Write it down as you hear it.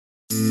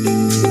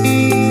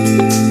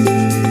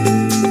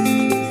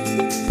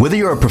Whether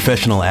you're a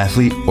professional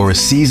athlete or a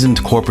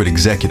seasoned corporate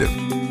executive,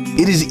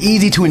 it is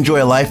easy to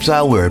enjoy a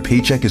lifestyle where a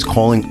paycheck is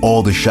calling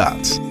all the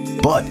shots.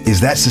 But is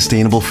that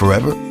sustainable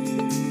forever?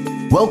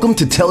 Welcome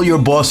to Tell Your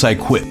Boss I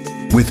Quit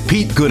with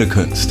Pete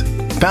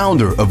Gutekunst,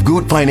 founder of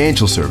Gut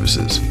Financial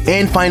Services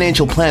and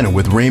financial planner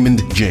with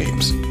Raymond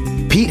James.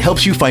 Pete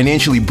helps you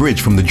financially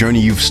bridge from the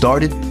journey you've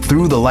started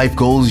through the life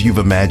goals you've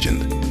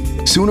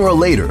imagined. Sooner or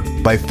later,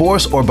 by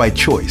force or by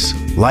choice,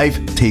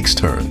 life takes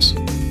turns.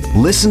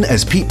 Listen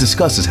as Pete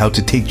discusses how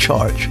to take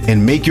charge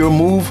and make your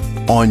move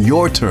on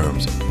your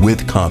terms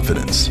with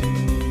confidence.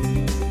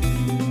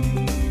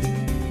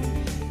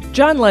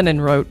 John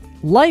Lennon wrote,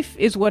 "Life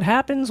is what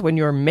happens when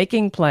you're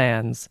making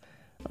plans."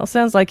 Well,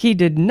 sounds like he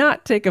did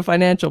not take a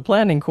financial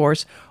planning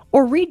course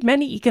or read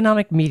many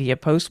economic media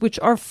posts which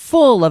are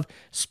full of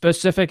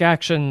specific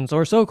actions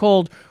or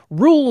so-called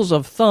rules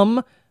of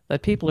thumb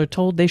that people are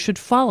told they should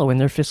follow in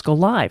their fiscal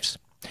lives.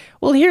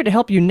 Well, here to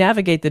help you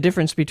navigate the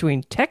difference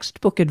between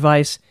textbook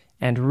advice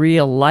and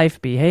real-life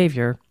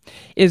behavior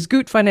is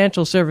Gut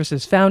Financial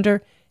Services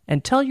founder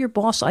and Tell Your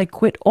Boss I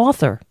Quit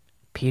author,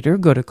 Peter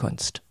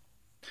Gutekunst.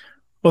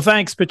 Well,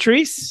 thanks,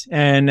 Patrice,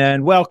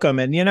 and welcome.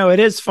 And, you know,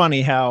 it is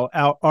funny how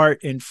our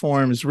art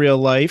informs real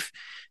life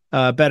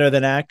better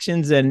than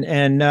actions.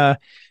 And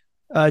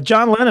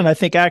John Lennon, I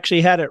think,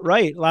 actually had it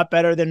right, a lot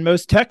better than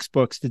most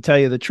textbooks, to tell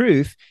you the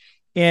truth.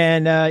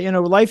 And,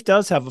 life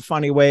does have a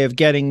funny way of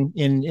getting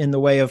in the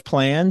way of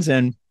plans.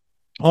 And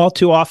all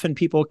too often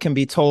people can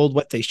be told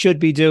what they should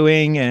be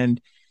doing. And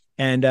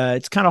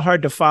it's kind of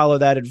hard to follow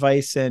that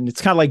advice. And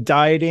it's kind of like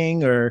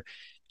dieting or,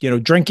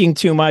 drinking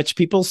too much.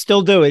 People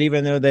still do it,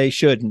 even though they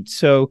shouldn't.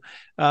 So,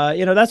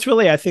 that's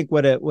really, I think,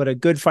 what a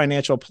good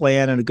financial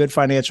plan and a good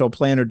financial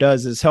planner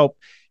does is help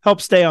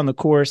stay on the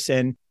course.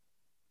 And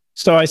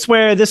so I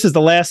swear this is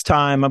the last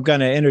time I'm going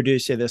to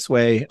introduce you this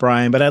way,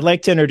 Brian, but I'd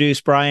like to introduce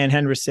Brian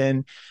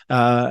Henderson,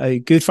 a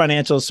Gut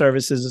Financial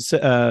Services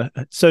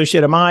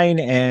associate of mine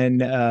and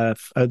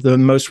the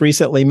most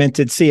recently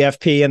minted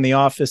CFP in the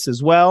office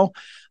as well.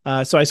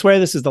 So I swear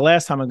this is the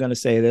last time I'm going to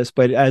say this,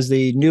 but as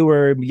the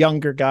newer,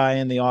 younger guy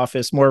in the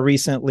office, more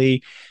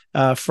recently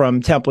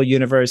from Temple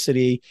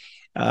University,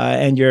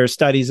 and your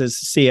studies as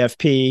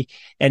CFP.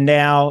 And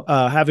now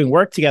having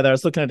worked together, I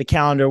was looking at the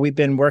calendar, we've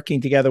been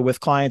working together with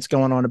clients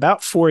going on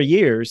about 4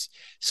 years.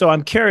 So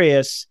I'm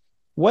curious,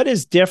 what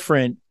is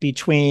different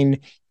between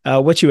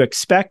what you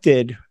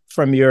expected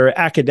from your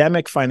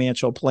academic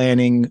financial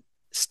planning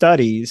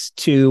studies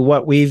to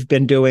what we've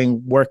been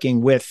doing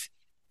working with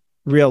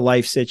real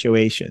life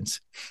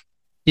situations?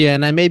 Yeah,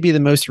 and I may be the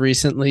most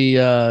recently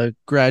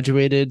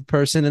graduated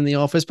person in the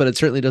office, but it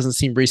certainly doesn't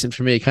seem recent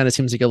for me. It kind of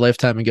seems like a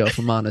lifetime ago, if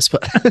I'm honest.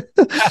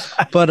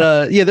 But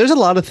there's a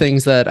lot of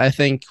things that I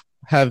think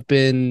have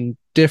been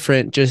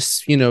different,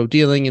 just,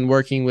 dealing and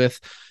working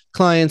with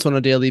clients on a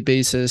daily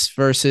basis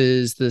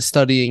versus the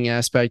studying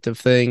aspect of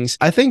things.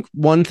 I think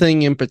one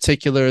thing in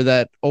particular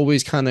that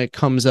always kind of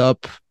comes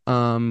up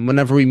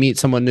whenever we meet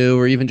someone new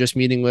or even just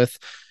meeting with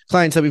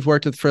clients that we've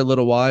worked with for a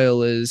little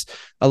while is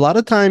a lot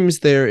of times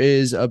there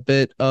is a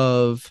bit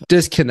of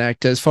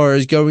disconnect as far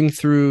as going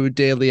through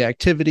daily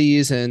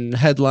activities and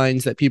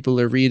headlines that people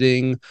are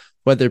reading,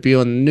 whether it be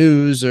on the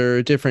news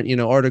or different,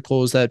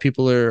 articles that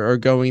people are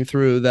going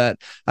through, that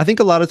I think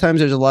a lot of times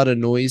there's a lot of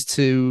noise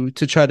to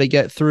try to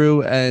get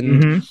through,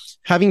 and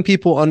having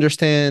people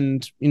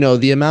understand,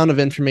 the amount of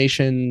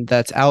information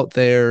that's out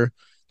there.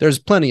 There's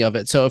plenty of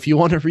it. So if you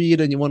want to read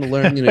and you want to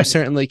learn, you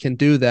certainly can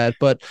do that.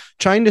 But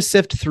trying to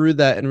sift through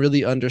that and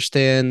really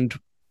understand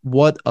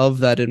what of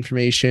that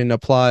information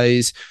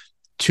applies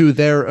to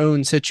their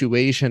own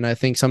situation, I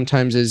think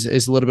sometimes is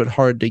a little bit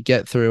hard to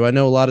get through. I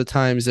know a lot of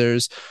times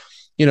there's,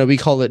 we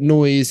call it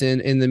noise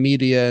in the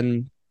media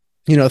and,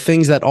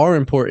 things that are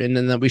important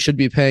and that we should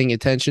be paying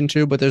attention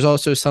to. But there's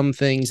also some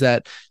things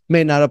that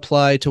may not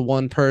apply to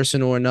one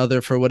person or another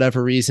for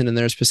whatever reason in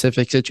their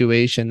specific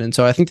situation. And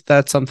so I think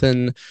that's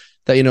something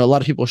that, a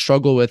lot of people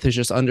struggle with, is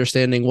just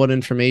understanding what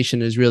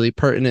information is really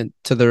pertinent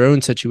to their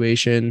own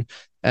situation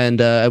and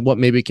what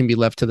maybe can be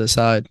left to the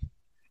side.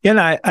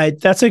 Yeah, I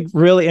that's a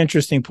really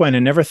interesting point. I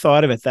never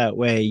thought of it that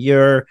way.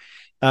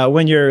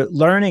 When you're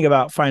learning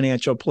about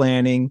financial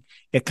planning,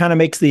 it kind of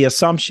makes the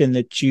assumption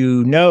that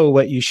you know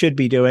what you should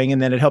be doing, and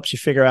then it helps you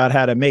figure out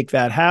how to make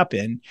that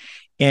happen.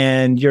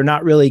 And you're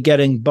not really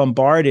getting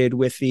bombarded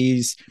with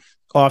these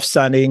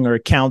offsetting or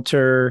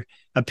counter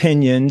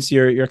opinions.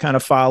 You're kind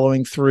of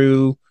following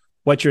through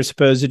what you're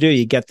supposed to do.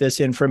 You get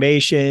this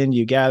information,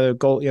 you gather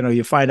goal,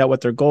 you find out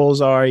what their goals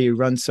are, you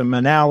run some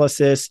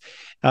analysis.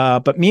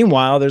 But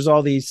meanwhile, there's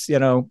all these,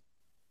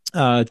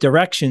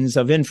 directions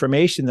of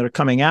information that are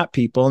coming at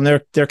people, and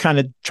they're kind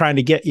of trying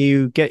to get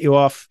you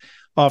off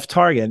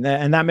target.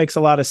 And that makes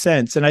a lot of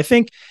sense. And I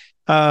think,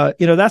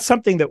 that's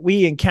something that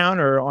we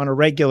encounter on a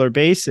regular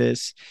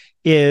basis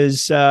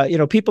is,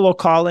 people will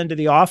call into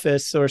the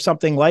office or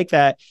something like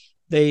that.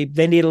 They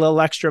need a little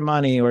extra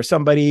money, or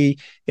somebody,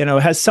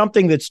 has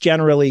something that's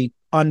generally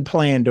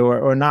unplanned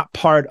or not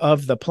part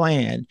of the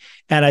plan.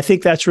 And I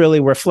think that's really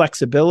where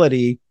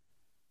flexibility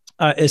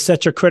is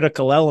such a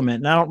critical element.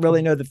 And I don't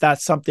really know that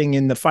that's something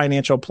in the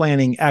financial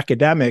planning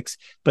academics,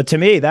 but to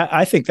me, that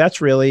I think that's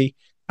really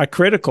a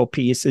critical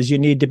piece, is you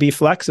need to be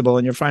flexible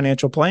in your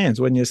financial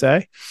plans, wouldn't you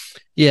say?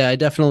 Yeah, I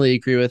definitely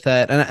agree with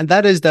that. And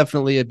that is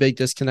definitely a big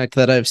disconnect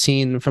that I've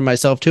seen from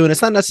myself too. And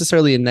it's not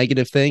necessarily a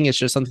negative thing. It's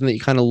just something that you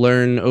kind of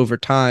learn over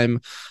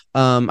time.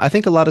 I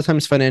think a lot of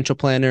times financial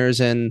planners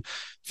and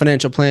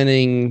financial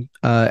planning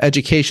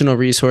educational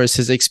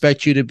resources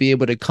expect you to be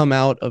able to come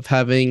out of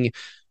having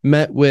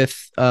met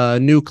with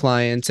new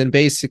clients and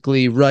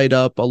basically write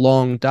up a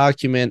long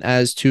document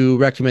as to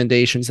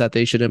recommendations that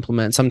they should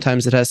implement.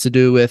 Sometimes it has to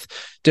do with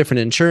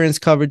different insurance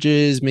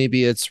coverages.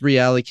 Maybe it's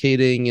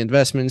reallocating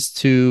investments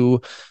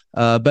to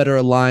better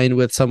align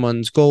with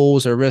someone's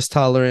goals or risk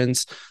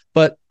tolerance.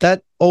 But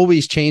that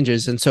always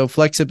changes. And so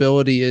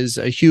flexibility is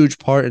a huge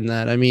part in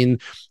that. I mean,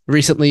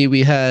 recently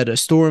we had a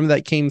storm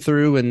that came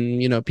through,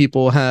 and,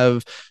 people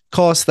have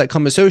costs that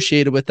come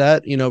associated with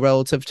that,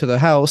 relative to the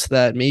house,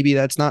 that maybe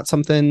that's not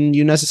something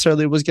you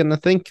necessarily was going to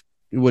think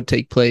would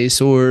take place.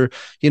 Or,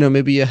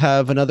 maybe you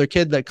have another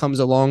kid that comes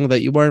along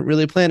that you weren't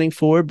really planning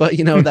for, but,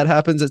 that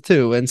happens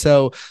too. And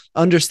so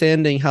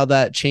understanding how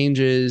that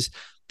changes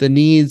the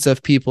needs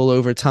of people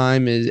over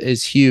time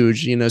is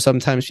huge.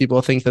 Sometimes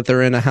people think that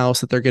they're in a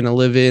house that they're going to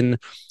live in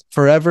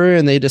forever,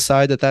 and they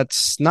decide that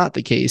that's not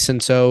the case.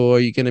 And so are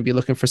you going to be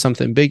looking for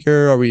something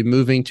bigger? Are we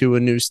moving to a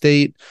new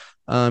state?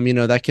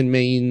 That can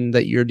mean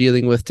that you're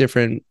dealing with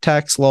different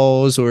tax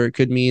laws, or it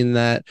could mean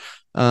that,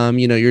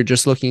 you're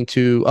just looking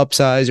to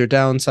upsize or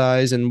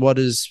downsize, and what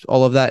does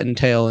all of that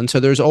entail? And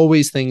so there's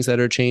always things that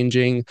are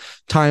changing.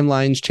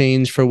 Timelines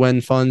change for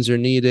when funds are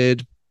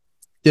needed.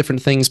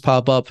 Different things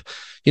pop up,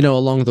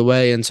 along the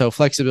way. And so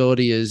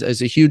flexibility is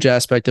a huge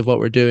aspect of what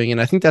we're doing. And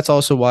I think that's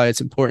also why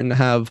it's important to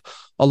have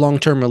a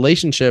long-term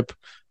relationship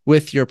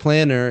with your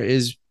planner.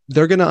 Is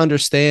they're going to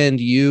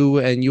understand you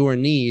and your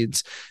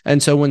needs.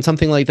 And so when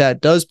something like that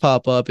does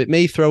pop up, it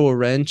may throw a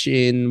wrench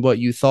in what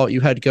you thought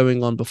you had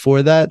going on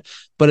before that,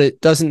 but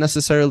it doesn't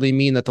necessarily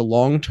mean that the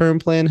long-term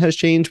plan has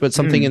changed, but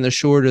something in the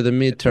short or the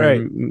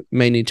midterm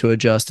may need to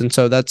adjust. And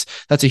so that's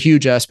a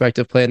huge aspect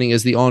of planning,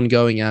 is the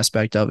ongoing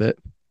aspect of it.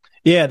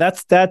 Yeah,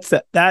 that's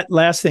that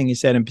last thing you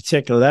said in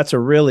particular. That's a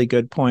really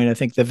good point. I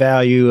think the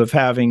value of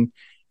having,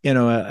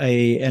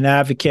 an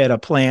advocate, a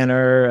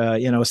planner,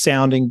 a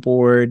sounding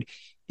board,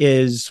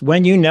 is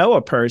when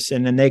a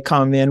person and they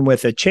come in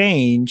with a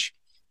change,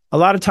 a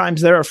lot of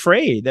times they're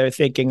afraid. They're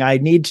thinking, I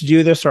need to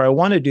do this, or I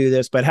want to do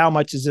this, but how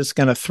much is this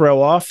going to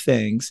throw off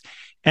things?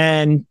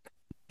 And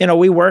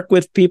we work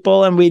with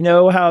people, and we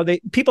know how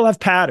people have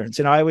patterns.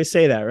 I always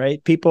say that,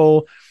 right?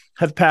 People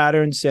have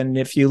patterns, and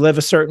if you live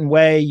a certain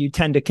way, you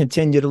tend to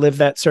continue to live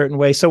that certain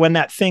way. So when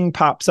that thing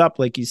pops up,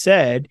 like you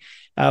said,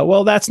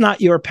 well, that's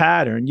not your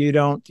pattern. You're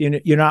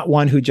not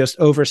one who just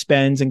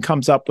overspends and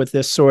comes up with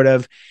this sort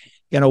of,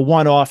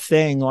 one-off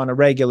thing on a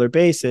regular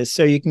basis.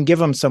 So you can give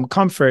them some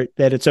comfort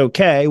that it's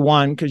okay.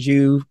 One, because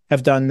you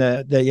have done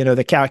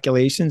the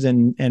calculations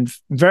and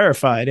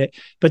verified it.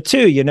 But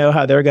two,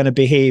 how they're going to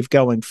behave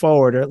going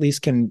forward, or at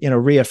least can,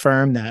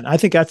 reaffirm that. I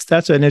think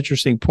that's an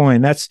interesting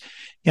point. That's,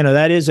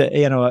 that is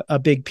a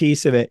big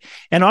piece of it.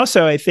 And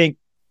also, I think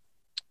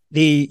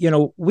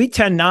we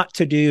tend not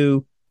to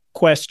do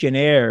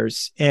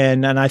questionnaires.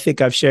 And I think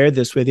I've shared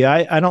this with you.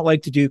 I don't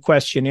like to do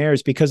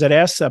questionnaires because it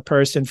asks a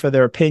person for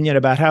their opinion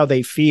about how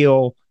they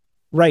feel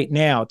right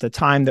now at the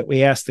time that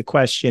we ask the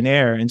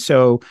questionnaire. And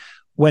so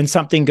when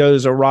something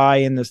goes awry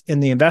in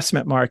the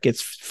investment markets,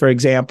 for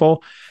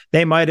example,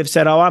 they might have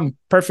said, "Oh, I'm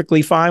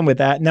perfectly fine with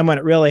that." And then when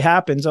it really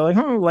happens, they're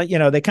like,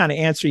 they kind of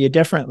answer you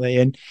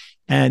differently.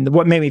 And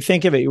what made me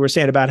think of it, you were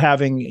saying about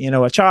having,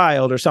 a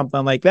child or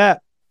something like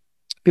that.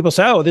 People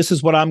say, "Oh, this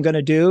is what I'm going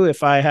to do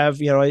if I have,"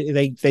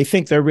 they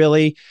think they're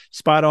really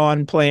spot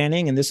on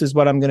planning, and this is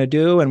what I'm going to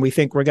do. And we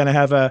think we're going to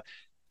have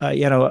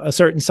a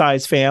certain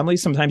size family.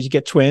 Sometimes you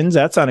get twins.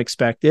 That's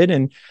unexpected.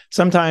 And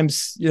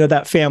sometimes,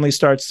 that family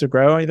starts to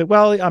grow, and you think,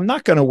 well, I'm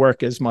not going to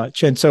work as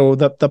much. And so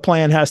the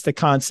plan has to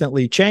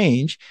constantly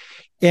change.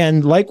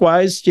 And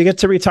likewise, you get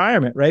to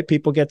retirement, right?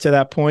 People get to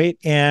that point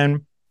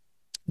and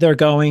they're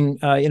going,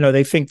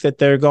 they think that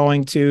they're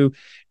going to,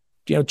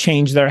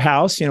 change their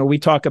house. We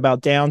talk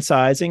about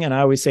downsizing, and I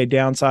always say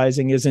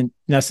downsizing isn't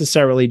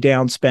necessarily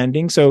down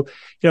spending. So,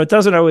 it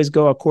doesn't always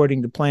go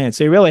according to plan.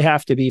 So you really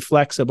have to be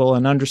flexible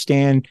and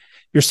understand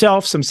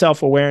yourself, some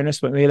self-awareness,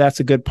 but maybe that's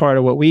a good part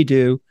of what we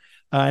do.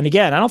 And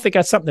again, I don't think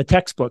that's something the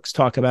textbooks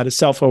talk about, is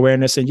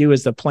self-awareness, and you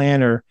as the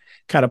planner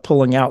kind of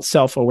pulling out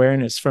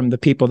self-awareness from the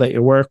people that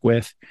you work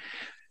with.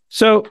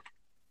 So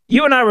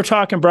you and I were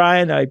talking,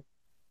 Brian,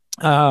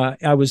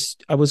 I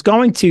was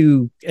going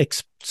to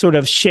sort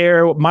of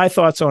share my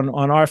thoughts on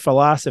our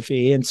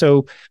philosophy. And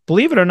so,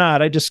 believe it or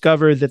not, I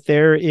discovered that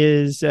there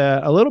is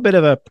a little bit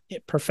of a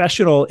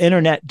professional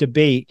internet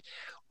debate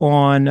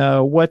on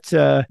what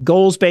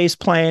goals-based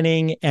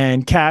planning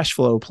and cash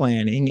flow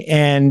planning.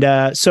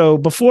 And so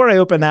before I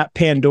open that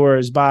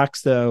Pandora's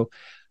box, though,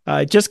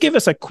 just give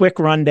us a quick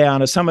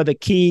rundown of some of the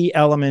key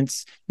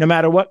elements, no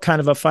matter what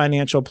kind of a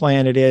financial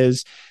plan it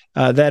is,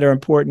 that are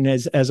important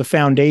as a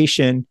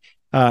foundation.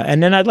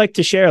 And then I'd like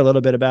to share a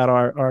little bit about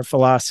our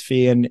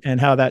philosophy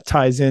and how that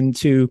ties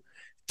into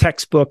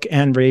textbook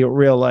and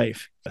real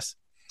life. Yes.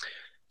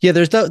 Yeah,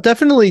 there's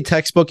definitely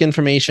textbook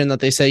information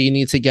that they say you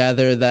need to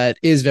gather that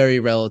is very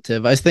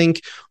relative. I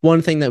think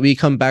one thing that we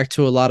come back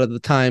to a lot of the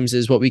times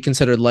is what we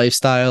consider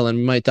lifestyle, and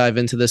we might dive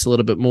into this a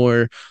little bit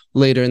more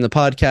later in the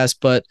podcast.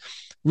 But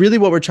really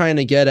what we're trying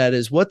to get at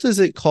is, what does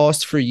it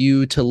cost for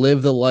you to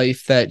live the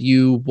life that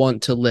you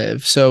want to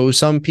live? So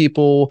some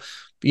people,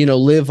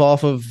 live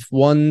off of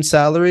one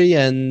salary,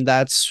 and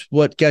that's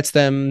what gets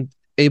them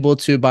able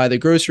to buy the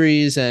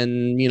groceries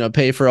and,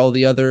 pay for all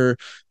the other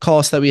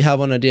costs that we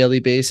have on a daily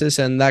basis.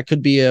 And that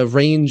could be a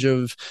range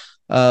of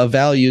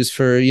values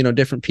for,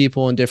 different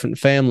people and different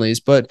families.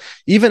 But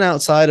even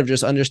outside of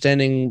just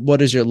understanding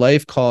what is your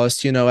life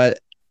cost,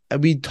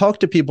 we talk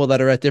to people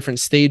that are at different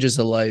stages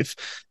of life,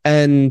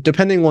 and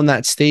depending on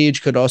that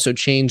stage could also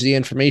change the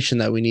information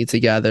that we need to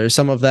gather.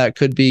 Some of that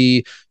could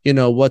be,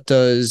 what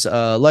does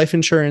life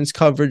insurance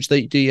coverage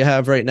that do you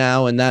have right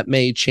now? And that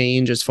may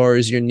change as far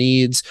as your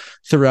needs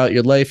throughout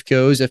your life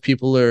goes. If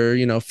people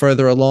are,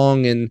 further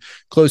along and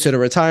closer to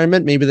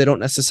retirement, maybe they don't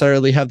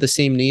necessarily have the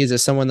same needs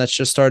as someone that's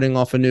just starting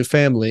off a new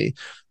family.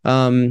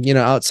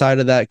 Outside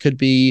of that could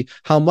be,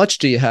 how much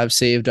do you have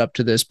saved up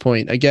to this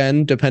point?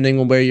 Again, depending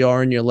on where you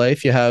are in your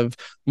life, you have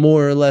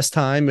more or less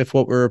time if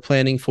what we're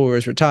planning for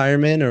is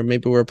retirement, or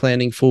maybe we're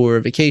planning for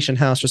a vacation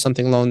house or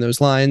something along those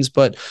lines.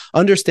 But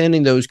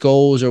understanding those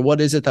goals, or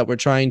what is it that we're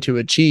trying to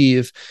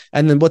achieve,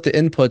 and then what the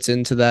inputs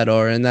into that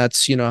are. And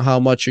that's, how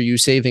much are you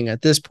saving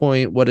at this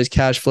point? What does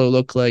cash flow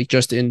look like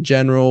just in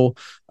general?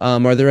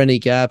 Are there any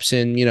gaps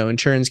in,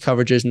 insurance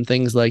coverages and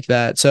things like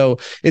that? So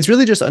it's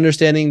really just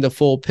understanding the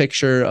full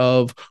picture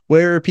of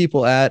where are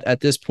people at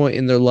this point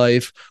in their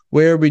life,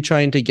 where are we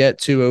trying to get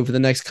to over the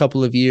next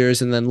couple of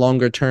years, and then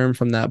longer term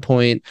from that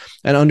point,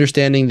 and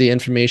understanding the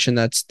information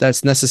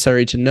that's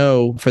necessary to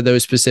know for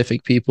those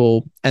specific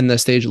people and the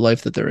stage of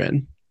life that they're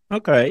in.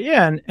 Okay.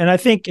 Yeah. And I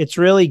think it's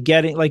really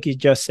getting, like you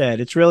just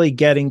said, it's really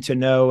getting to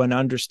know and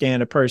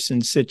understand a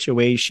person's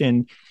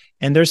situation.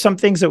 And there's some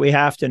things that we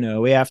have to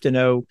know. We have to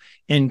know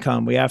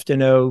income. We have to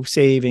know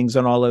savings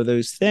and all of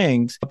those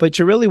things. But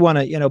you really want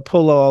to,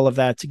 pull all of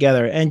that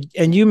together. And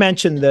you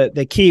mentioned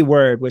the key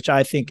word, which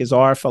I think is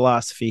our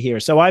philosophy here.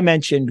 So I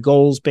mentioned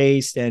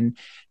goals-based and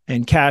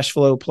cash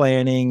flow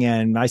planning.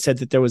 And I said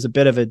that there was a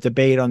bit of a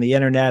debate on the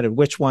internet of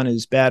which one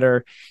is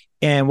better.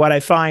 And what I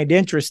find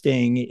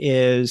interesting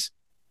is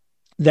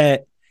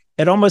that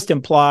it almost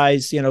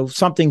implies,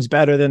 something's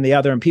better than the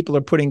other, and people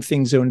are putting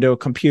things into a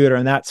computer,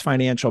 and that's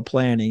financial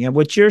planning. And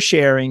what you're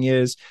sharing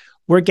is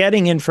we're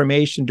getting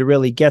information to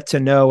really get to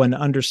know and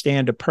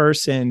understand a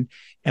person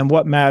and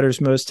what matters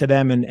most to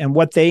them, and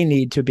what they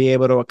need to be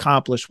able to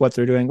accomplish what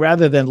they're doing,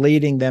 rather than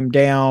leading them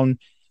down,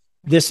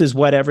 this is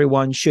what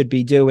everyone should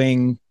be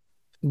doing,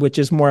 which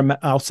is more,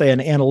 I'll say,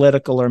 an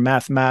analytical or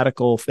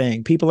mathematical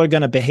thing. People are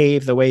going to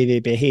behave the way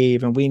they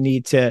behave, and we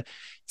need to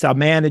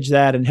manage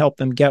that and help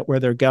them get where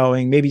they're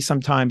going. Maybe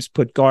sometimes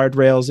put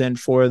guardrails in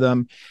for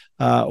them,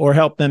 or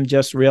help them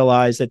just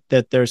realize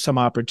that there's some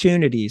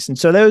opportunities. And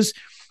so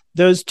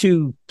those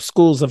two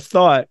schools of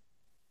thought,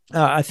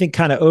 I think,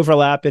 kind of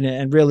overlap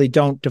and really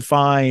don't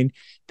define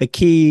the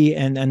key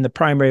and the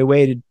primary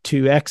way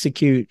to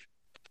execute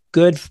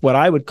good, what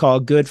I would call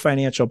good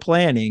financial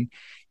planning.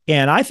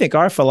 And I think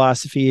our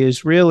philosophy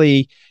is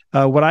really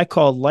what I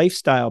call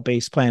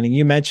lifestyle-based planning.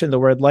 You mentioned the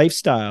word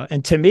lifestyle.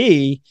 And to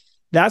me,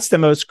 that's the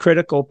most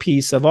critical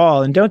piece of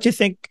all. And don't you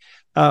think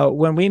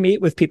when we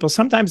meet with people,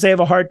 sometimes they have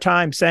a hard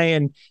time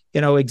saying,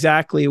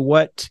 exactly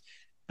what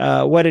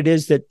it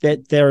is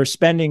that they're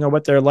spending or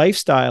what their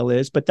lifestyle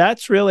is. But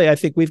that's really, I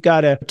think we've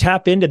got to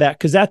tap into that,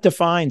 because that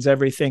defines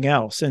everything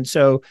else. And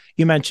so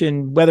you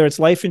mentioned whether it's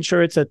life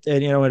insurance at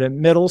a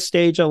middle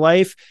stage of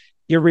life,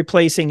 you're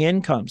replacing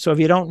income. So if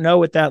you don't know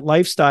what that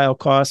lifestyle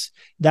costs,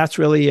 that's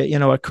really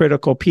a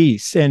critical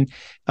piece. And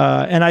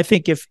I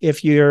think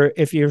if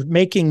you're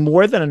making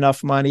more than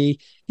enough money,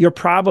 you're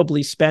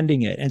probably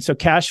spending it. And so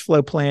cash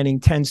flow planning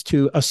tends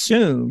to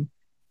assume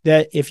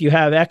that if you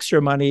have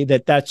extra money,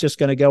 that's just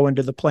going to go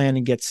into the plan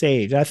and get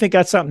saved. And I think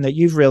that's something that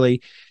you've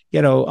really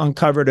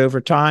uncovered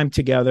over time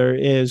together,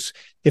 is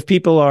if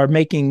people are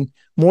making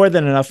more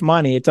than enough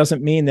money, it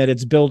doesn't mean that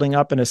it's building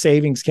up in a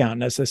savings account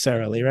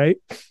necessarily, right?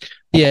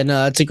 Yeah,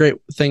 no, that's a great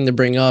thing to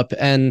bring up.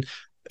 And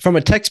from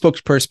a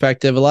textbook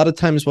perspective, a lot of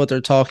times what they're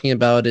talking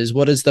about is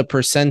what is the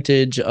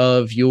percentage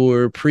of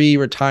your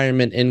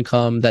pre-retirement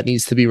income that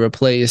needs to be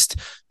replaced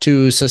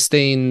to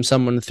sustain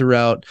someone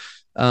throughout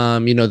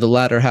the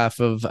latter half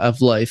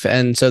of life.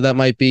 And so that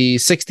might be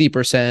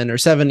 60% or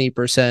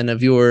 70%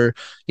 of your,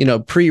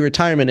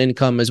 pre-retirement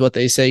income is what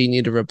they say you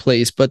need to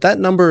replace. But that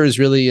number is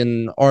really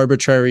an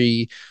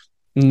arbitrary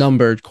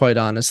number, quite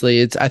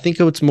honestly. I think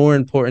what's more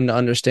important to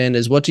understand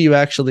is, what do you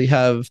actually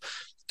have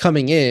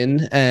coming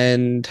in,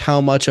 and how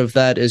much of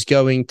that is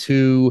going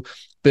to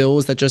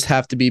bills that just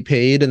have to be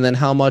paid, and then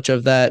how much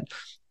of that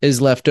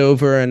is left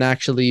over and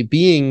actually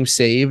being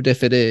saved,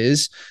 if it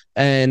is,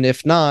 And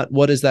if not,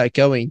 what is that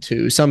going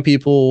to? Some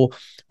people,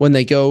 when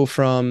they go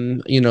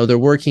from, their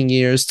working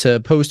years to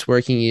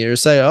post-working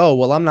years, say, oh,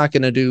 well, I'm not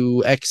going to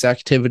do X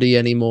activity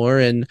anymore.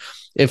 And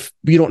if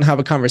you don't have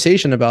a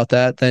conversation about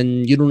that,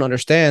 then you don't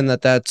understand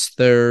that that's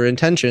their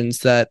intentions,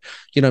 that,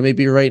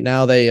 maybe right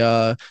now they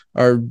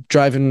are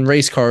driving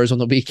race cars on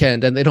the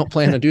weekend and they don't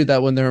plan to do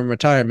that when they're in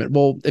retirement.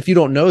 Well, if you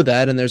don't know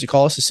that and there's a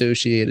cost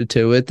associated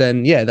to it,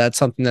 then yeah, that's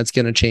something that's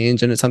going to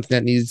change, and it's something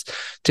that needs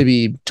to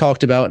be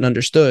talked about and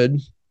understood.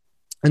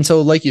 And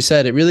so, like you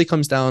said, it really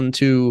comes down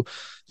to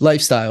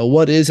lifestyle.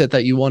 What is it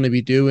that you want to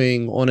be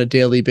doing on a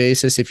daily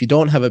basis if you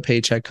don't have a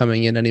paycheck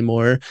coming in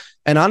anymore?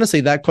 And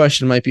honestly, that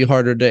question might be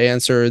harder to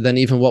answer than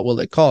even what will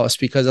it cost,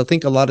 because I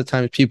think a lot of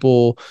times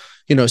people,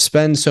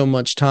 spend so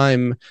much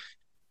time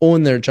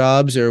on their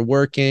jobs or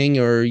working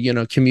or,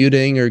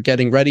 commuting or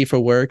getting ready for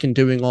work and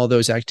doing all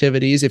those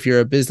activities. If you're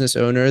a business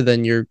owner,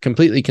 then you're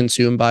completely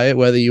consumed by it,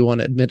 whether you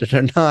want to admit it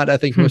or not. I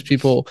think most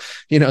people,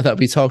 that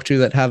we talk to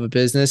that have a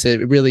business,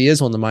 it really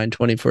is on the mind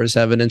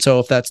 24/7. And so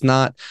if that's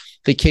not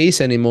the case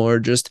anymore,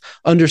 just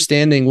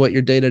understanding what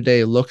your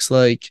day-to-day looks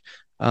like,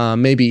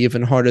 maybe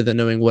even harder than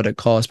knowing what it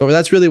costs. But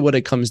that's really what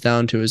it comes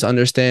down to, is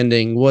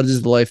understanding what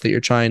is the life that you're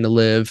trying to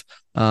live,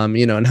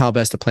 and how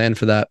best to plan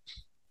for that.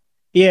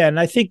 Yeah, and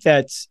I think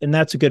that's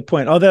a good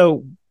point.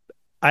 Although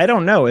I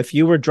don't know, if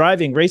you were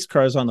driving race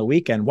cars on the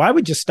weekend, why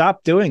would you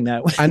stop doing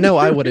that? I know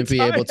I wouldn't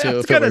be able to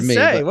if it were me.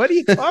 But... What are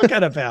you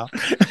talking about?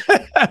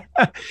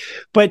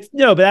 But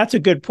that's a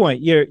good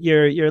point.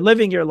 You're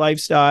living your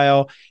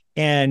lifestyle,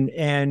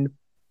 and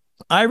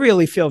I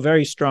really feel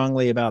very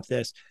strongly about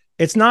this.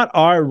 It's not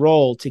our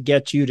role to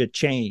get you to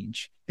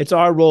change. It's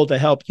our role to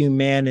help you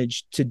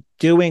manage to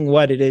doing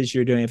what it is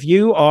you're doing. If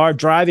you are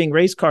driving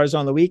race cars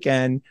on the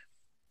weekend,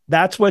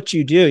 that's what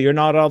you do. You're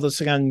not all of a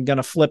sudden going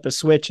to flip a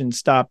switch and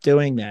stop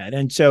doing that.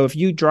 And so if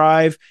you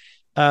drive,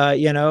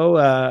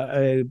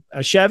 a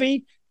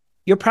Chevy,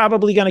 you're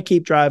probably going to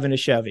keep driving a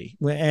Chevy.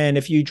 And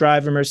if you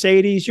drive a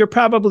Mercedes, you're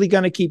probably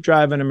going to keep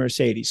driving a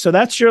Mercedes. So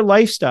that's your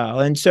lifestyle.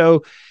 And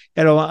so,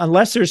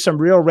 unless there's some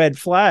real red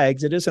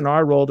flags, it isn't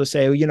our role to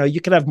say,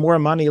 you could have more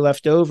money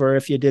left over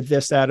if you did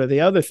this, that, or the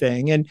other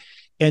thing.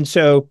 And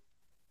so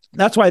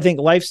that's why I think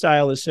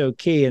lifestyle is so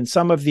key. And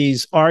some of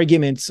these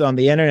arguments on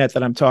the internet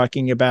that I'm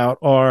talking about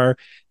are,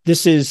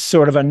 this is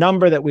sort of a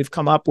number that we've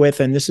come up with,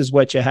 and this is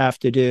what you have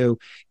to do.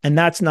 And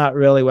that's not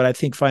really what I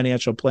think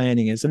financial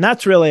planning is. And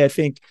that's really, I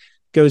think,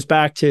 goes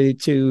back to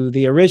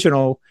the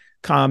original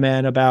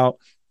comment about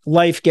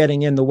life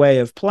getting in the way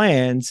of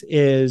plans,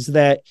 is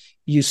that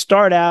you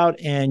start out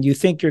and you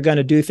think you're going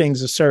to do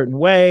things a certain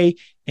way,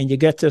 and you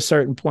get to a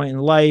certain point in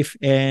life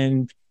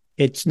and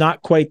it's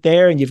not quite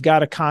there, and you've got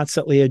to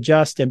constantly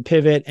adjust and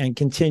pivot and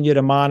continue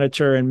to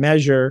monitor and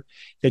measure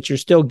that you're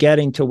still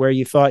getting to where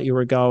you thought you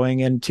were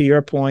going. And to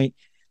your point,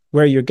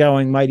 where you're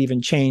going might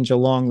even change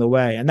along the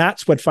way. And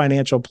that's what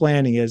financial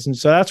planning is. And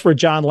so that's where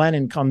John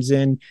Lennon comes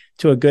in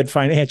to a good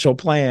financial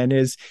plan,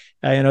 is,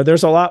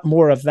 there's a lot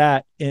more of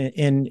that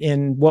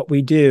in what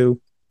we do,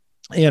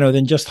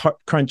 than just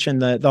crunching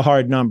the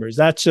hard numbers.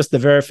 That's just the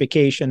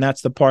verification.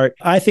 That's the part.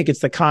 I think it's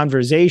the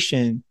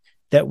conversation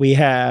that we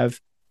have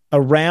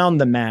around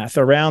the math,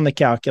 around the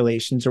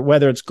calculations, or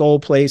whether it's goal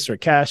place or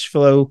cash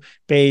flow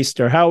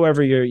based, or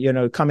however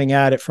you're, coming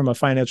at it from a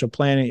financial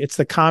planning. It's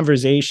the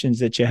conversations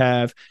that you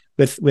have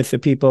with the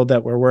people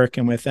that we're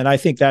working with. And I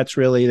think that's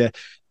really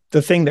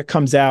the thing that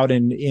comes out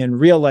in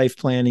real life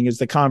planning, is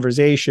the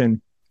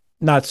conversation,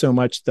 not so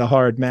much the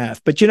hard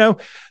math. But,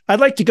 I'd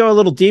like to go a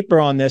little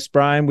deeper on this,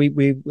 Brian.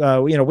 We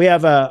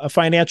have a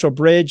financial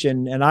bridge,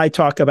 and I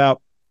talk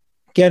about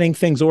getting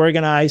things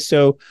organized.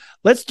 So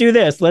let's do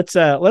this.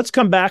 Let's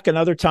come back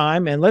another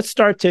time, and let's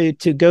start to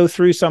go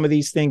through some of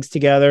these things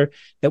together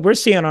that we're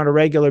seeing on a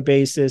regular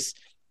basis,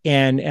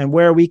 and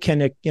where we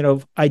can,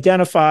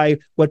 identify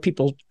what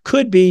people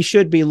should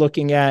be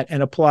looking at,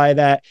 and apply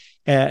that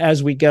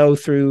as we go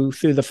through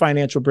the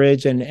financial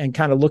bridge, and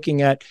kind of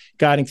looking at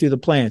guiding through the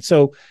plan.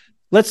 So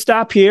let's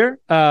stop here.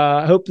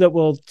 I hope that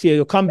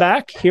you'll come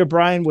back, hear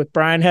what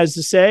Brian has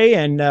to say,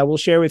 and we'll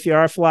share with you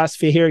our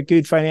philosophy here at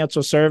Good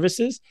Financial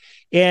Services.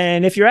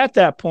 And if you're at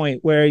that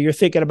point where you're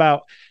thinking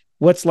about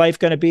what's life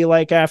going to be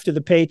like after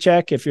the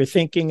paycheck, if you're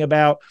thinking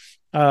about,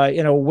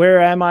 where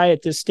am I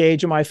at this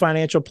stage of my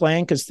financial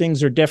plan, because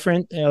things are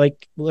different,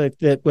 like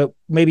that,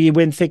 maybe you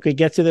wouldn't think we'd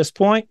get to this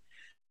point,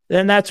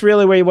 then that's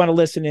really where you want to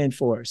listen in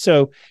for.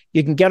 So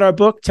you can get our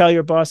book, Tell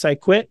Your Boss I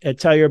Quit, at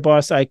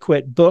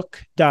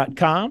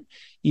tellyourbossiquitbook.com.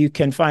 You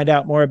can find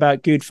out more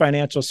about Good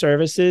Financial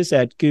Services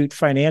at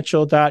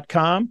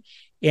goodfinancial.com.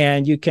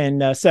 And you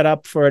can set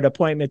up for an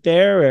appointment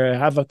there, or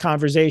have a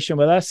conversation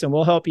with us, and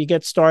we'll help you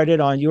get started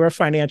on your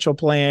financial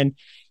plan.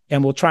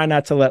 And we'll try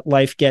not to let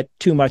life get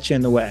too much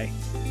in the way.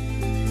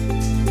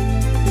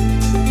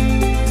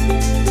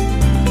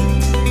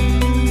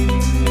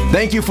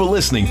 Thank you for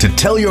listening to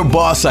Tell Your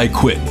Boss I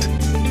Quit.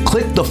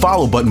 Click the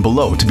follow button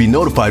below to be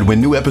notified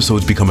when new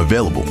episodes become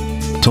available.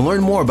 To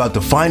learn more about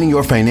defining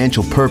your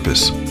financial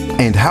purpose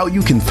and how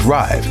you can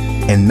thrive,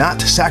 and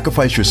not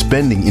sacrifice your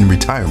spending in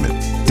retirement,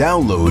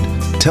 download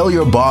Tell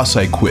Your Boss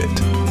I Quit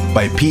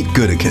by Pete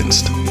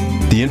Goodekinst.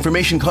 The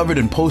information covered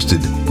and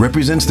posted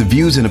represents the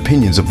views and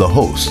opinions of the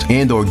host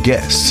and or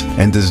guests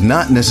and does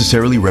not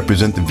necessarily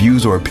represent the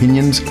views or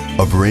opinions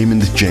of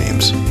Raymond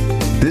James.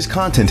 This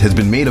content has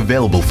been made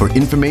available for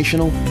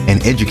informational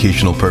and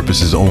educational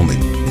purposes only.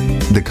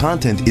 The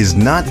content is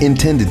not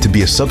intended to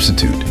be a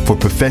substitute for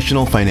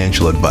professional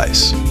financial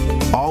advice.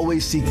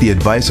 Always seek the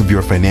advice of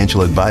your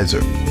financial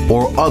advisor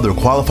or other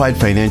qualified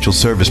financial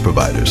service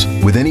providers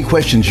with any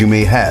questions you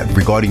may have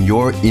regarding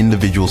your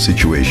individual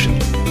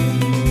situation.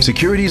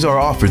 Securities are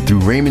offered through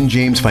Raymond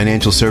James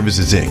Financial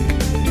Services,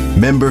 Inc.,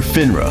 member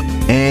FINRA,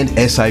 and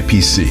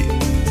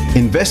SIPC.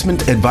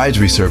 Investment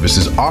advisory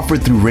services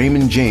offered through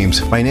Raymond James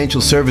Financial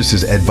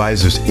Services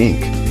Advisors,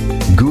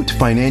 Inc. Goot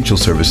Financial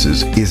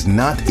Services is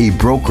not a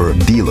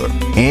broker-dealer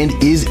and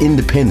is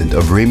independent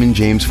of Raymond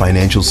James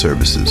Financial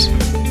Services.